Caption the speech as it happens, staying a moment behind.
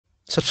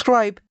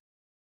subscribe,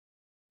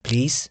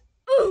 please.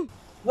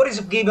 What is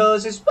up,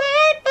 gamers? It's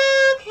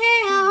Wayback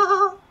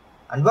here,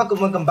 and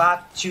welcome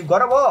back to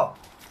God of War.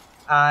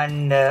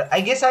 And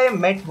I guess I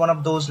met one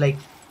of those, like,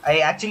 I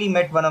actually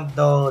met one of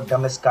the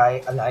dumbest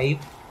guy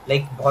alive.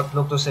 Like, बहुत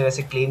लोग तो उसे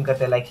वैसे claim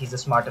करते हैं like he's the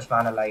smartest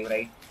man alive,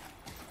 right?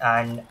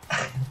 And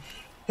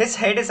his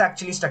head is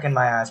actually stuck in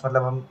my ass.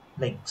 मतलब हम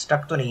like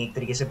stuck तो नहीं एक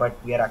तरीके से,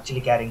 but we are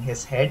actually carrying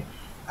his head.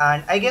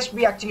 And I guess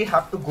we actually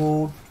have to go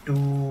to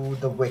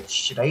the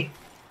witch, right?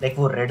 Like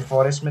वो red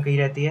forest में कहीं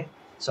रहती है.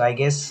 So I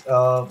guess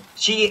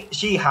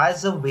she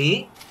has a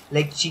way,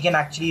 like she can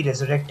actually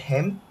resurrect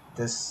him.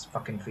 This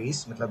fucking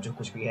face, मतलब जो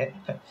कुछ भी है.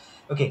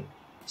 Okay,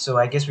 so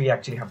I guess we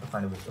actually have to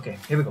find a way. Okay,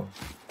 here we go.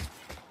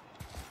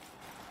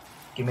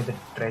 Give me the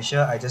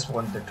treasure. I just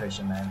want the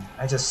treasure, man.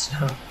 I just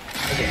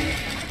okay.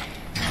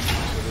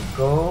 Here we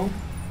go.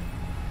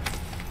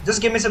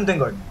 Just give me something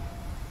good.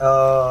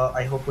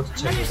 I hope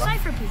it's another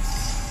cipher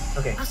piece.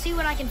 Okay. I'll see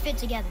what I can fit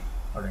together.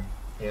 All right.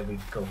 Here we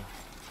go.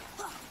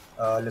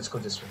 Let's go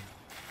this way.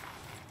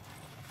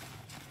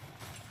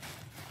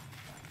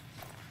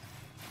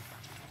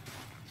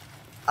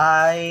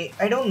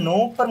 I don't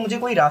know, पर मुझे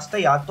कोई रास्ता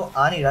याद तो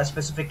आ नहीं रहा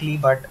specifically,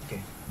 but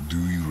okay. Do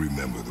you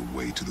remember the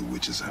way to the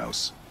witch's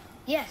house?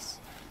 Yes,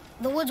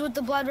 the woods with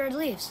the blood red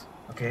leaves.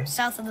 Okay.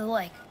 South of the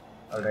lake.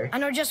 All right. I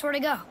know just where to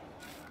go.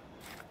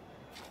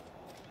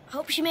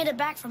 Hope she made it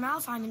back from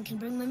Alfheim and can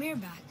bring Mimir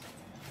back.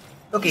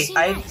 Okay,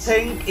 I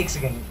think एक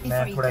second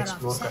मैं थोड़ा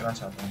explore करना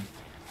चाहता हूँ.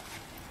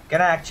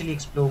 Can I actually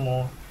explore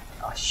more?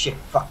 Ah shit,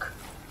 fuck.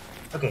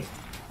 Okay.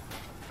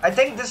 I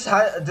think this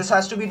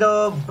has to be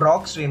the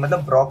Brock's way.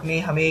 मतलब Brock ने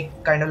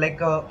हमें kind of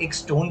like एक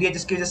stone दिया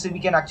जिसकी वजह से we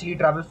can actually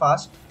travel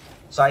fast.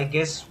 So I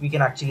guess we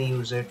can actually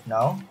use it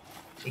now.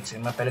 एक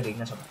second मैं पहले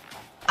देखना चाहता हूँ.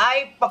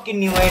 I fucking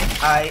knew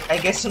it. I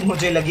guess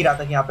मुझे लग ही रहा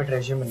था कि यहाँ पे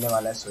treasure मिलने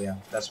वाला है. So yeah,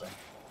 that's why.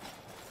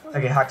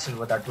 Okay, hack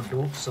silver that would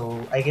do. So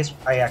I guess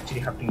I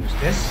actually have to use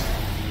this.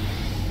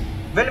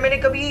 Well, मैंने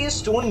कभी ये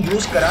stone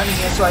use करा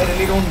नहीं है, so I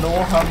really don't know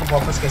हम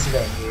वापस कैसे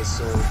जाएंगे.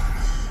 So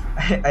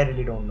I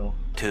really don't know.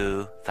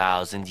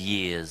 2,000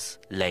 years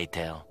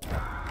later.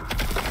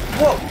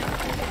 Whoa!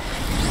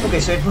 Okay,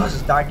 so it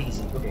was that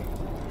easy. Okay,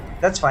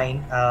 that's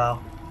fine.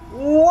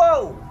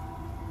 Whoa!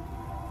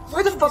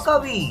 Where the fuck are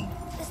we?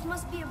 This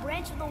must be a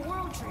branch of the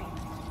World Tree.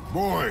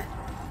 Boy,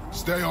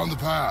 stay on the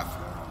path.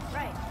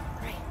 Right,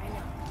 I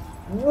know.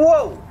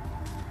 Whoa!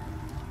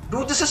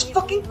 Dude, this is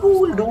fucking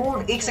cool,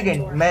 dude. एक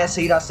second, मैं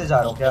सही रास्ते जा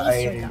रहा हूँ क्या?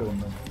 I really don't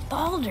know.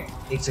 Baldur.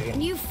 एक second.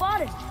 And you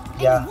fought him.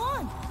 And Yeah. you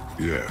won.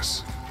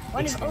 Yes.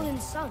 One of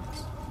Odin's sons,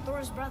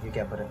 Thor's brother. ये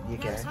क्या पर है? ये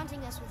Now क्या he's है?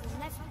 hunting us with his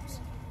nephews.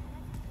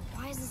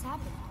 Why is this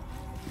happening?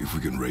 If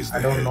we can raise the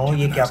I don't head, know. you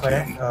ये can क्या ask पर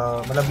है? him.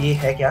 मतलब ये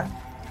है क्या?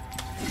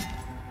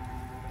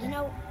 You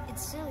know,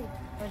 it's silly,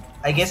 but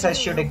I guess I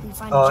should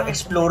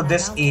explore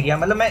this area.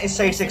 मतलब मैं इस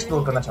side से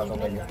explore करना चाहता हूँ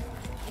पहले.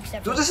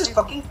 Dude, this is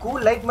fucking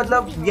cool. Like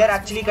मतलब we are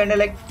actually kind of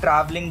like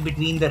traveling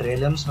between the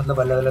realms. मतलब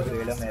अलग-अलग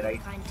realm है,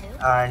 right?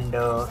 And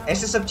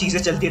ऐसे सब चीजें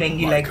चलती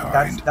रहेंगी. Like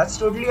that's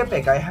totally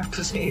epic. I have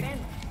to say.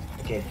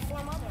 Okay.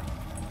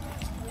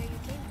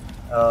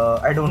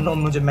 I don't know.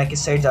 मुझे मैं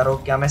किस side जा रहा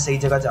हूँ? क्या मैं सही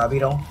जगह जा भी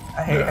रहा हूँ?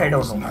 I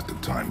don't know. Not the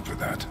time for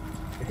that.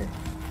 Okay.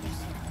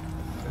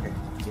 Okay.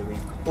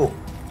 Oh,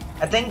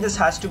 I think this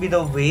has to be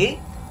the way.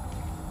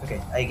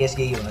 Okay, I guess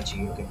यही होना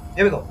चाहिए. Okay,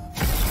 here we go.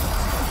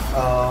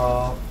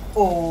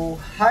 Oh,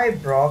 hi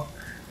Brock.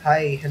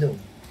 Hi, hello.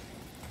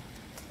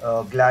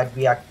 Glad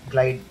we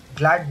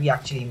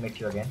actually met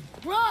you again.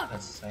 Rock!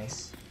 That's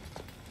nice.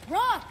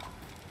 Rock!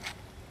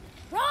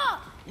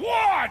 Rock!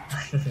 What?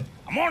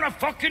 I'm on a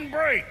fucking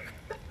break.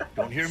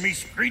 Don't hear me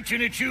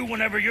screeching at you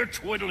whenever you're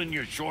twiddling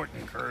your short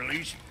and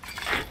curlies.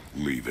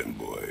 Leave him,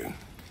 boy.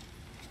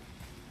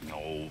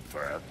 No,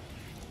 Fred.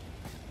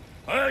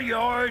 Well, you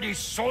already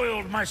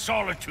soiled my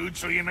solitude,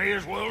 so you may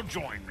as well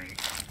join me.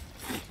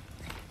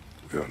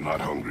 We are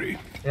not hungry.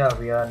 Yeah,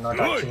 we are not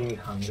Good. actually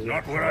hungry.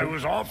 Not what I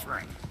was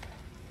offering.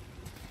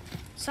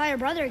 Saw your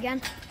brother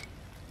again.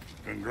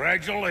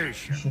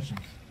 Congratulations.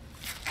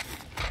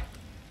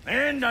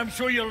 And I'm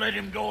sure you'll let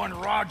him go and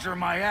roger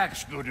my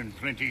axe good and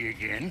plenty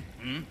again.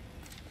 Hmm?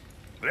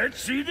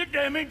 Let's see the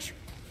damage.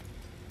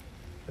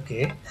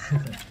 Okay.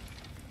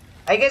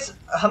 I guess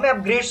हमें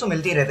upgrades तो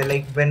मिलती रहते हैं.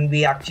 Like when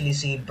we actually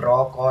see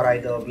Brock or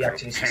either we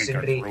actually see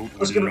Sindri.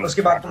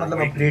 उसके बाद तो मतलब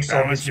upgrades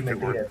obviously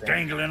मिलते रहते हैं.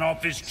 Dangling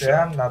off his So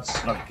yeah, that's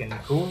fucking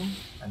cool.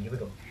 And here we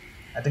go.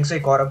 I think so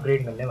एक और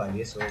upgrade मिलने वाली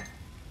है. So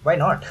why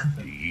not?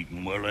 You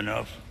eating well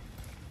enough?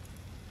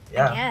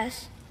 Yeah.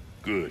 Yes.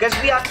 Good.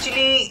 Because we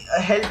actually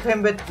helped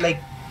him with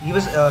like he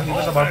was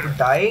about to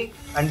die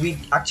and we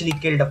actually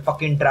killed a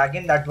fucking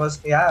dragon. That was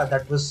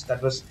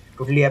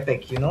totally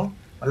epic, you know.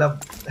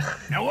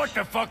 मतलब Now what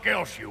the fuck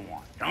else you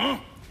want, huh?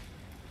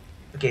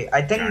 Okay,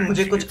 I think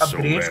मुझे कुछ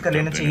upgrades कर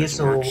लेना चाहिए.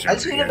 So I'll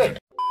see you in a bit.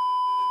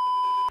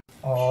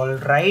 All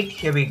right,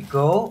 here we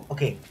go.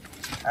 Okay,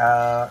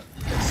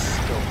 let's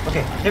go.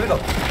 Okay, here we go.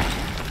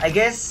 I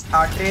guess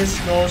Atreus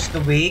knows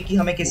the way कि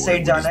हमें किस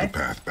side जाना है. What is the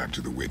path back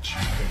to the witch?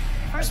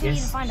 First, we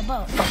need to find a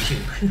boat. Fuck you.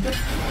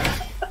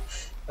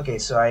 Okay,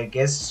 so I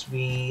guess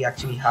we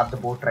actually have the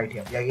boat right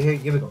here. Yeah,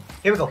 here we go.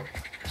 Here we go.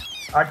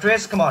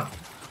 Atreus, come on.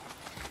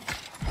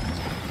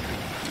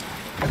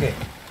 Okay.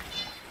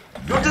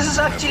 Dude, this is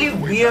actually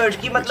weird.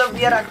 Ki matlab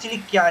we are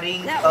actually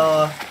carrying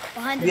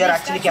Behind the we are big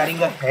actually statue.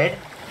 carrying a head.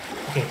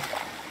 Okay.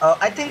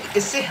 I think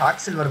isse hack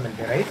silver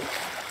milte, right?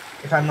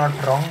 If I'm not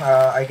wrong,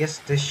 I guess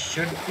this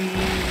should be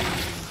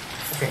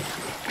okay.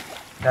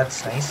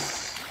 That's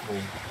nice. Oh,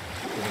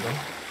 here we go.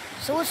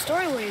 So what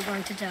story were you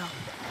going to tell?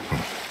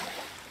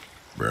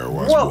 There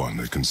was Whoa. one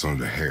that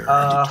concerned a hare and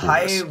a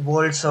Hi, tortoise.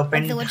 World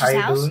Serpent. Like the witch's How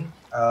you house? doing?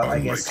 I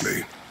guess.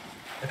 Unlikely.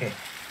 Okay.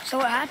 So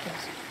what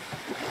happens?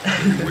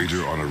 We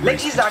wager on a Like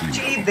race he's between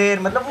actually them. there.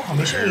 मतलब वो The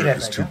हमेशा नहीं hare रहता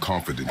is है too क्या?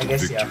 confident I in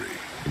guess, yeah. victory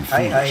and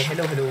Hi, foolish,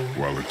 hello.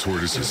 while the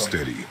tortoise is Here we go.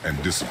 steady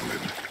and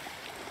disciplined.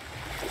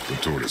 The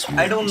tortoise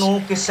I don't wins. know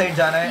किस side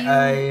जाना है. You I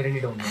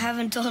really don't know.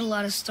 haven't told a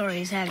lot of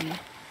stories, have you?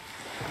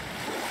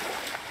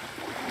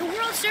 The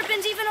world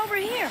serpent's even over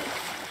here.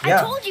 I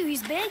Yeah. told you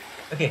he's big.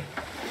 Okay.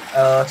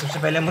 सबसे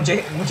पहले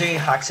मुझे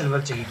hack silver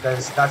चाहिए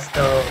because that's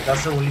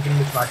the only thing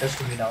which matters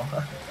to me now.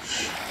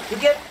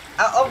 क्योंकि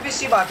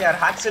obviously बात है यार,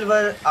 hack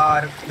silver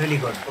are really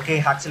good. Okay,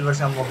 hack silver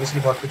से हम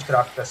obviously बहुत कुछ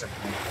craft कर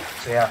सकते हैं.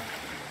 So yeah.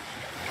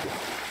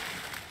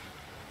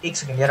 एक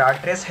सेकंड यार,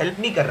 Atreus help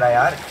नहीं कर रहा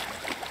यार.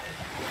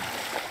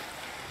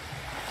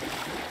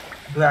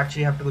 Do I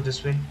actually have to go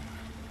this way?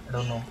 I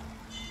don't know.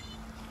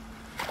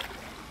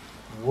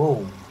 Whoa.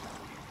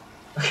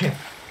 Okay.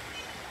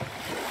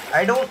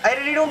 I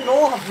really don't know.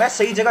 मैं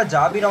सही जगह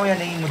जा भी रहा हूँ या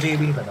नहीं, मुझे ये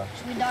भी नहीं पता.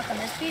 Should we dock on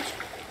this beach?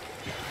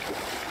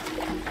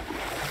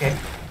 Okay.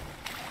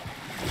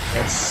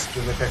 Let's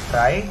give it a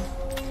try.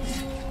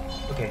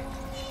 Okay.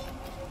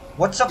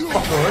 What's up,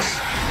 fuckers?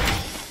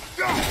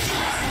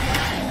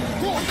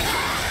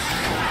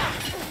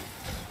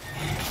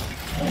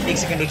 एक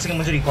सेकंड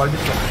मुझे रिकॉल भी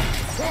करना है.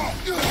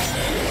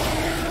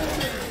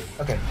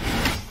 Okay.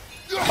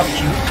 Fuck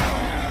you.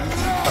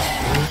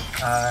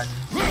 And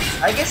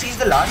I guess he's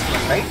the last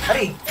one, right?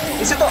 अरे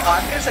इसे तो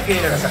Atreus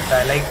अकेले लड़ सकता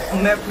है. Like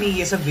मैं अपनी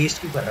ये सब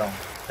वेस्ट क्यों कर रहा हूँ,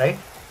 right?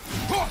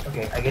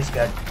 Okay, I guess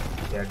they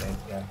are dead.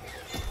 Yeah.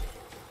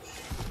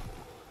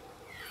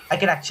 I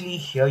can actually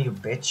hear you,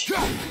 bitch.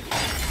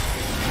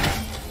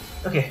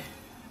 Okay.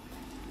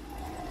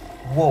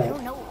 I Whoa.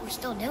 don't know what we're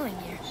still doing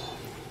here.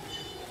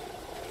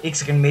 एक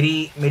सेकंड,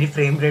 मेरी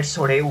फ्रेम रेट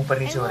थोड़े ऊपर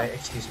नीचे हो रहे हैं.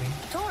 Excuse me.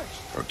 Torch.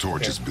 A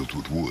torch is built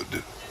with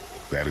wood.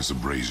 That is a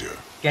brazier.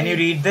 Can you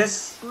read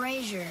this?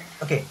 Brazier.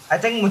 Okay. I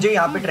think मुझे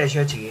यहाँ पे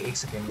treasure चाहिए. एक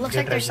सेकंड. Looks मुझे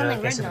like there's treasure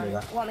something कैसे written on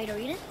मिलेगा? it. Want me to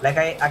read it? Like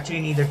I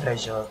actually need the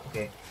treasure.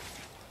 Okay.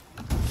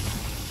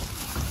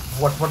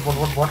 What?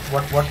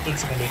 एक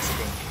second.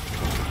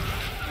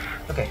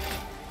 Okay.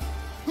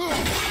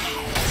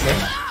 Okay.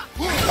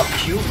 Fuck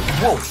you.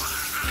 Whoa.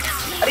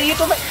 अरे ये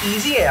तो मैं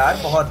easy है यार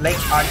बहुत. Like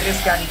Atreus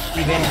can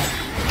even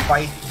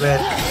fight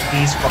with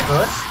these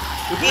fuckers.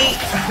 क्योंकि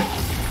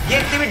ये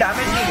इतने भी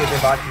damage नहीं देते.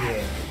 बात ये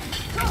है.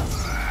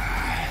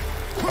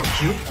 Fuck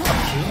you.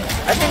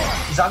 I think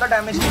ज़्यादा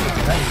damage नहीं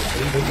देते ना ये.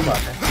 यही तो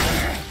बात है.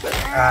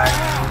 And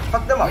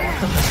fuck them up.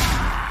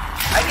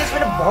 I guess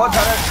मैंने बहुत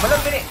ज़्यादा मतलब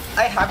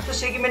I have to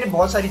say कि मैंने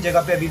बहुत सारी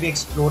जगह पे अभी भी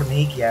explore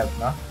नहीं किया है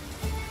उतना.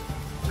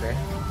 Okay.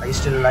 Are you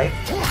still alive?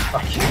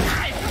 Fuck you.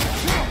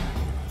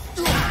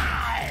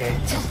 Okay.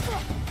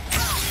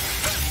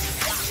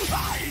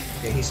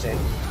 Okay, he's dead.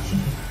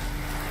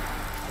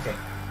 Okay.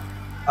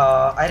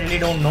 I really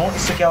don't know.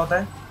 इससे क्या होता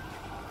है?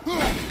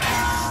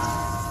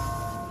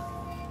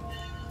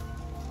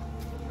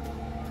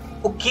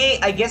 Okay,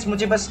 I guess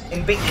मुझे बस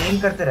इन पे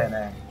aim करते रहना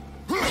है.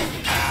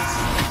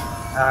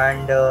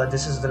 And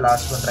this is the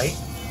last one, right?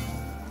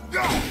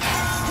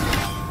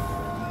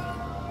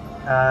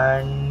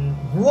 And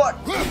what?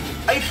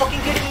 Are you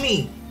fucking kidding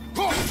me?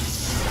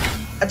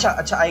 अच्छा,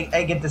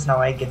 I get this now.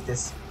 I get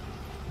this.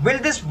 Will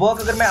this work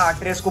अगर मैं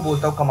Atreus को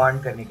बोलता हूँ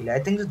command करने के लिए? I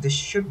think this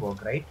should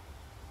work, right?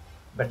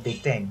 But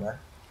देखते हैं एक बार.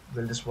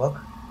 Will this work?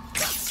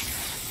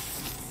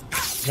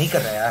 नहीं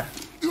कर रहा यार.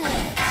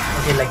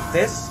 Okay, like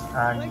this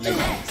and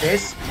like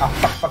this.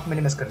 Fuck,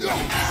 मैंने miss कर दिया.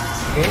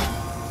 Okay.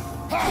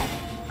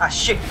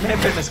 Shit, मैंने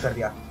फिर miss कर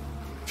दिया.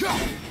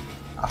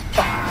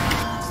 Fuck.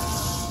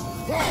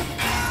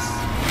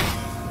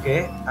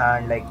 Okay,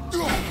 and like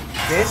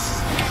this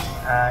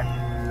and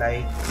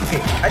like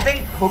okay, I think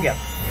हो गया.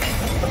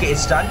 Okay,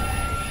 it's done.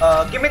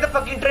 Give me the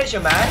fucking treasure,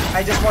 man.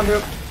 I just want the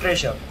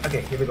treasure.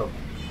 Okay, here we go.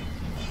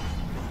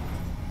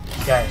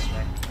 क्या है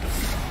इसमें?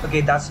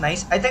 Okay, that's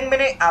nice. I think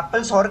मैंने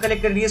apples और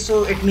collect कर लिए,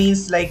 so it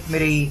means like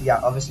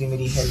obviously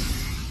मेरी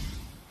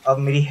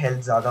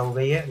health ज़्यादा हो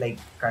गई है, like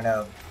kind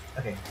of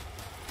okay.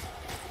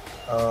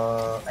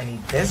 I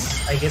need this.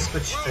 I guess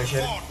कुछ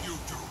treasure.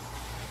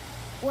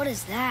 What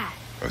is that?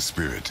 A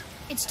spirit.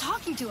 It's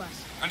talking to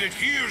us. And it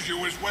hears you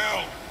as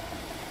well.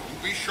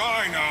 Don't be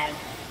shy now.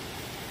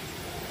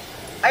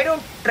 I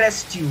don't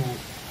trust you.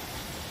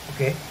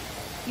 Okay.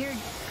 You're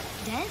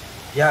dead?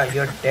 Yeah,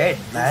 you're dead,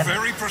 You're man.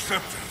 very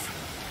perceptive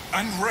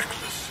and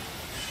reckless.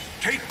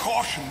 Take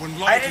caution when I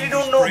lighting really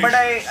don't know, but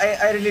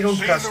I really don't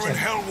trust Sailor and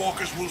him.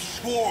 Hellwalkers will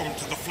swarm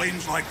to the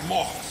flames like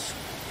moths.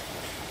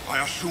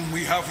 I assume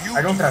we have you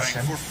I don't to trust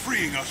thank him. for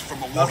freeing us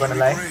from a Not gonna watery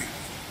lie. grave.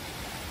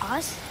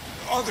 Us?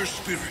 Other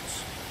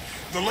spirits.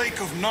 The Lake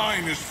of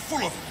Nine is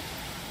full of them.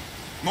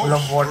 Full of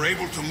Most what? are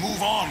able to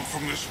move on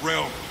from this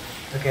realm.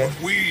 Okay.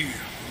 But we,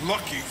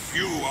 lucky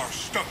few, are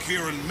stuck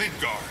here in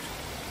Midgard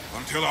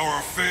until our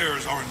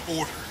affairs are in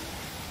order.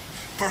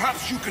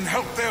 Perhaps you can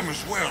help them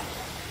as well.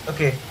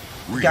 Okay.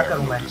 We क्या have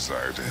करूँ no मैं?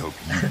 desire to help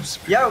you,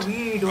 spirit. Yeah,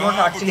 we do not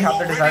But actually you have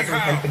the desire already to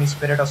help have. any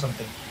spirit or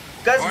something.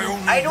 Because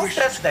only I don't wish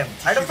trust them.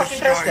 to I don't see the fucking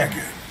trust sky them.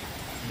 again.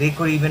 They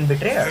could even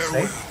betray us,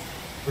 right?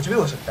 Farewell. कुछ भी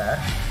हो सकता है.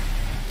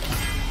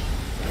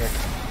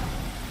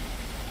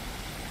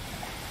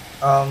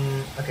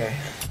 Okay.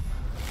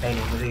 नहीं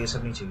मुझे ये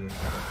सब नहीं चाहिए.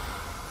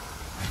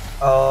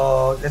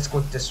 Let's go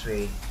this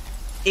way.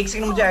 एक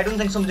सेकंड मुझे I don't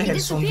think so मुझे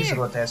headstone की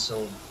जरूरत है, so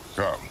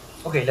Come,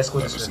 okay, let's go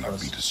let this us way not be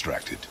first.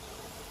 distracted.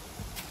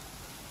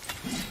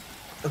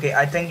 Okay,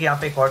 I think यहाँ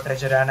पे एक और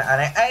treasure है and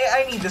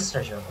I need this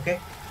treasure, okay?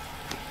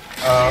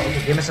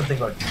 Okay, give me something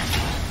good.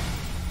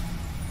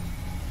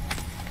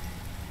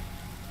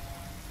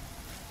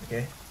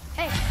 Okay.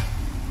 Hey,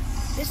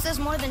 this does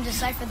more than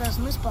decipher those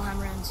Muspelheim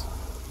runes.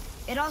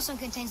 It also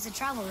contains the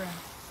travel rune.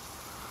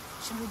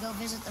 Should we go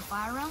visit the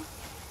fire realm?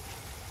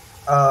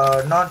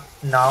 Not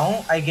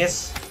now, I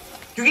guess.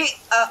 क्योंकि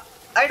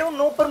I don't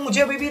know, पर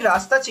मुझे अभी भी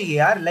रास्ता चाहिए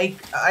यार. Like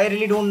I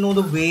really don't know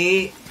the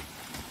way.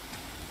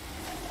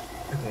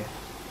 Okay.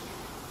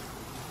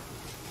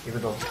 Here we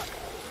go.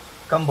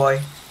 Come boy.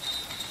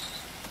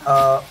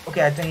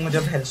 Okay, I think मुझे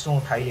अब हेलस्टोन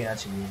उठा ही लेना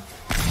चाहिए.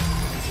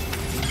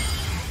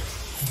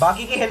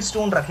 बाकी के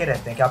हेलस्टोन रखे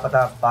रहते हैं, क्या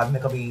पता बाद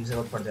में कभी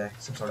जरूरत पड़ जाए.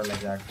 Some sort of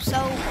like that. So,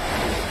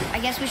 I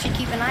guess we should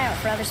keep an eye out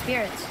for other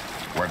spirits.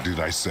 What did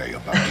I say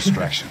about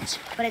distractions?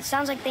 But it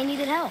sounds like they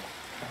needed help.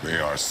 They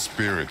are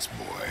spirits,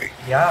 boy.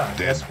 Yeah,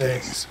 they're Dead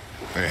spirits. things.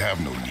 They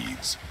have no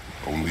needs,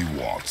 only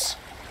wants.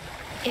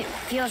 It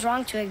feels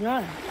wrong to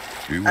ignore them.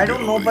 You I get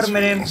don't know, all पर these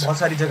मैंने feelings. बहुत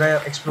सारी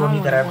जगह explore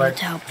नहीं करा है, wanted but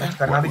to help मैं them.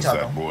 करना What भी was चाहता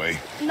that, हूँ. boy?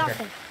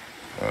 Nothing.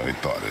 I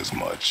thought as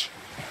much.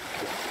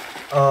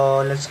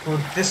 Let's go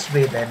this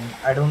way then.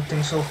 I don't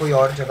think so कोई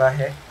और जगह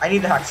है. I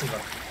need the hack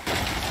silver.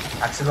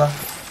 Hack silver,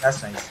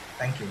 that's nice.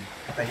 Thank you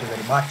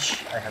very much.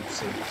 I have to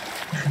say.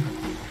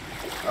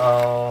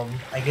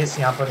 I guess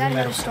यहाँ पर Got भी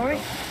मैं another रुक story?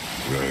 सकता हूँ.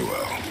 Very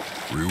well.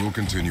 We will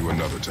continue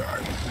another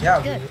time.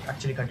 Yeah, Good. we'll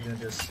actually continue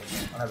this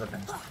another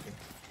time. Okay.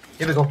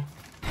 Here we go.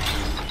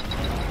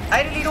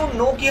 I really don't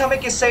know कि हमें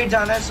किस साइड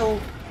जाना है, so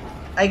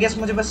I guess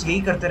मुझे बस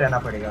यही करते रहना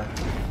पड़ेगा.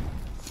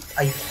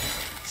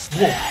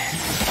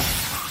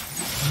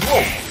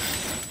 Whoa.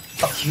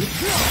 Fuck you.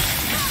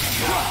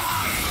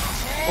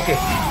 Okay.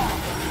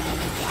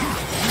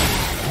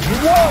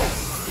 Whoa.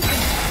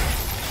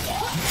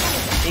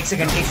 एक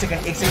second.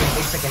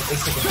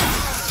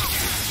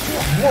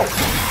 Whoa.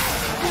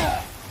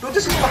 Dude,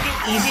 this is fucking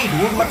easy,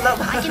 dude. मतलब.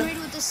 I can read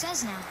what this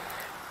says now.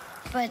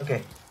 But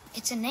Okay.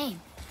 it's a name.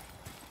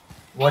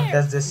 What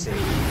does this say?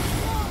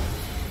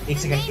 The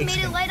name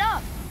made it light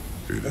up.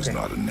 It is Okay.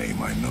 not a name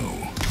I know.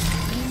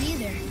 Me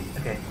neither.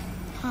 Okay.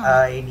 Huh.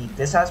 I need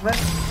this as well.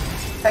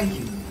 Thank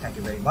you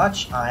very much.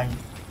 And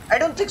I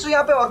don't think so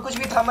यहाँ पे और कुछ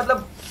भी था,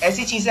 मतलब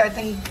ऐसी चीजें I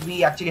think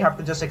we actually have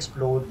to just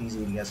explore these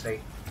areas,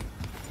 right?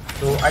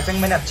 So I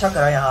think मैंने अच्छा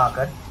करा यहाँ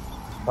आकर,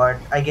 but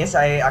I guess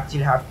I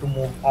actually have to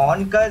move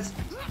on because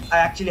I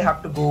actually have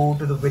to go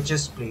to the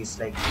witch's place,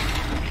 like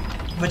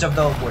witch of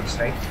the woods,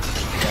 right?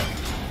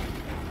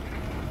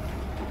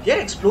 यार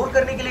explore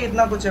करने के लिए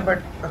इतना कुछ है, but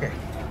okay.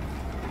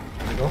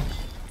 Here we go.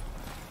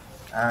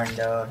 And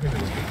here we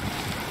go.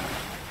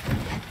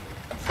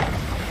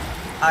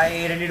 I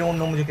really don't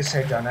know मुझे किस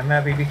side जाना है. मैं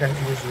अभी भी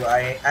confused हूँ.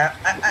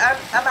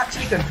 I'm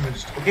actually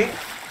confused. Okay.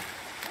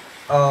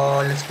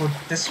 Let's go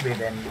this way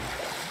then.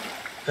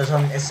 Because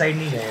हम इस साइड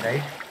नहीं गए,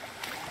 right?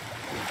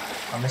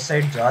 हम इस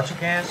साइड जा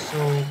चुके हैं, so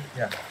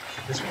yeah,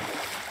 this way.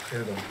 Here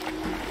we go.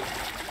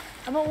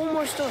 How about one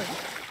more story?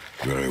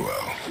 Very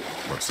well.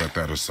 But set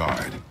that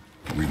aside.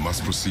 We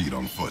must proceed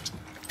on foot.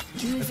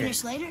 Can we Okay.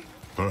 finish later?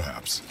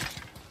 Perhaps.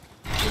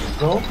 Here we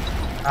go.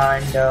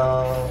 And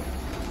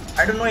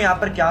I don't know यहाँ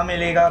पर क्या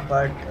मिलेगा,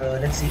 but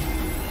let's see.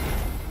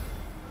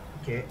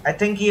 Okay, I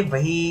think ये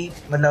वही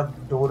मतलब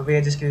doorway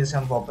है जिसकी वजह से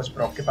हम वापस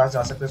प्रॉक के पास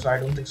जा सकते हैं. So I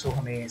don't think so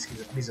हमें इसकी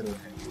भी ज़रूरत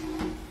है.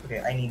 Okay,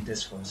 I need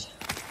this first.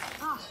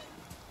 Ah,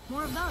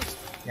 more of those.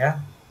 Yeah.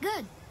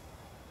 Good.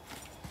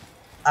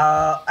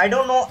 I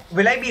don't know.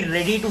 Will I be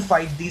ready to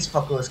fight these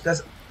fuckers?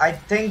 Because I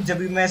think जब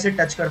भी मैं इसे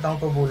touch करता हूँ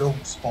तो वो लोग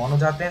spawn हो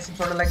जाते हैं, some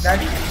sort of like that.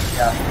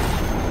 Yeah.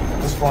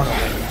 वो spawn हो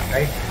गए,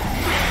 right?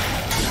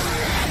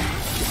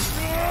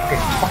 Okay,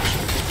 fuck you.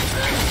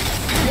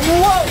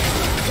 Whoa!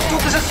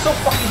 Dude, this is so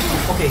fucking cool.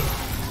 Okay.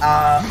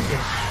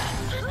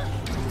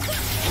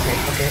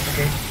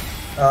 Okay.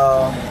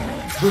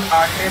 Dude,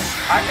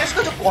 Artist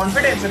का जो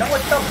confidence है ना वो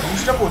इतना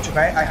boost up हो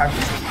चुका है. I have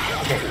to say.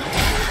 Okay.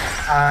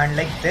 And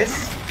like this.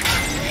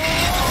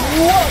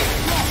 Whoa!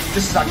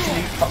 This is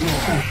actually fucking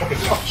cool. Okay,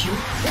 fuck you.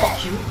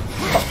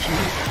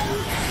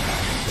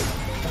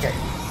 Okay.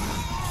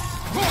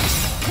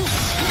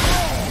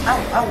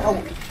 Ow.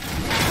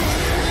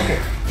 Okay,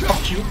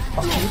 fuck you.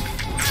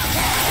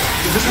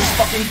 This is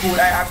fucking cool.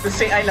 I have to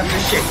say, I love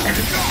this shit.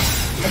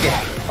 Okay,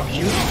 fuck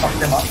you, fuck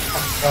them up.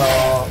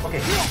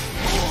 Okay.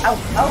 Ow,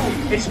 ow,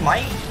 it's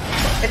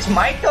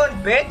my turn,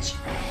 bitch.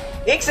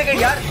 एक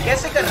second यार,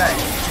 कैसे कर रहा है?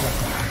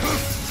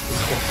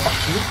 Okay, fuck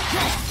you.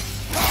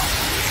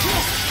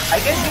 I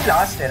guess he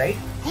last है, right?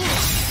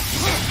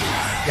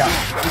 Yeah,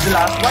 he's the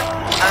last one.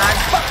 And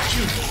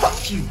fuck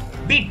you.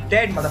 Be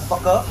dead,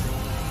 motherfucker.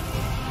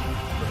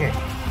 Okay.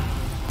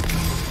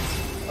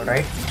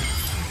 Alright.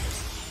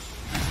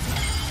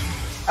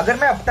 अगर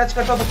मैं अब टच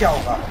करता हूँ तो क्या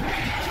होगा?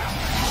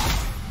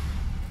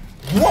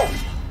 Whoa!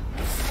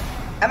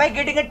 Am I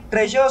getting a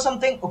treasure or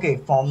something? Okay,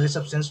 formless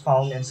substance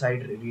found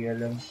inside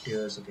realm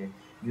tears. Okay,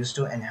 used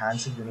to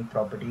enhance the unique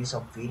properties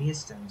of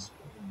various things.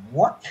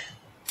 What?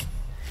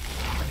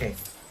 Okay,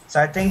 so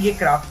I think ये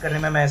craft करने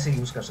में मैं ऐसे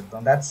use कर सकता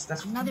हूँ.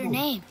 That's another cool.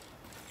 name.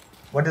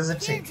 What does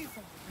it say?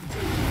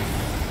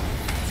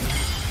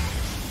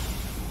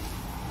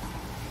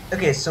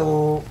 Okay,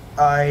 so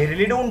I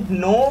really don't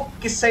know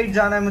किस side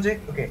जाना है मुझे.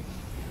 Okay,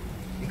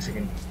 एक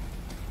second.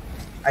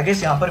 I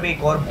guess यहाँ पर भी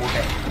एक और boat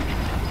है.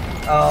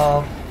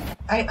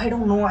 I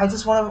don't know. I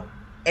just want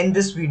to end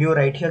this video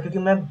right here क्योंकि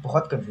मैं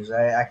बहुत confused.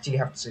 I actually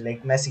have to say,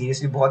 like, मैं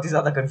seriously बहुत ही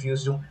ज़्यादा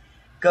confused हूँ.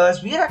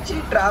 Because we are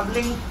actually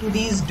traveling to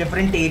these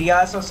different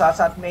areas और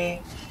साथ में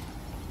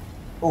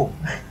oh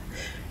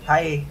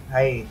hi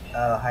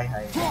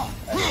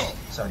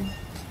sorry.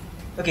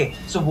 Okay,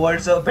 so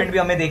world serpent भी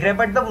हमें देख रहे हैं,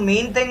 but the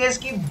main thing is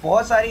कि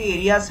बहुत सारे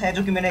areas हैं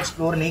जो कि मैंने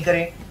explore नहीं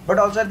करे, but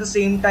also at the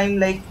same time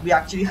like we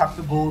actually have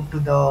to go to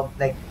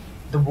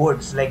the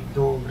woods, like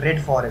the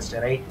red forest,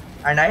 right?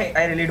 And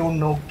I really don't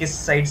know किस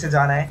side से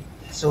जाना है,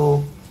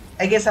 so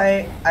I guess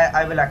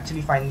I will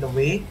actually find the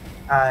way,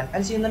 and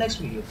I'll see you in the next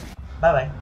video. Bye bye.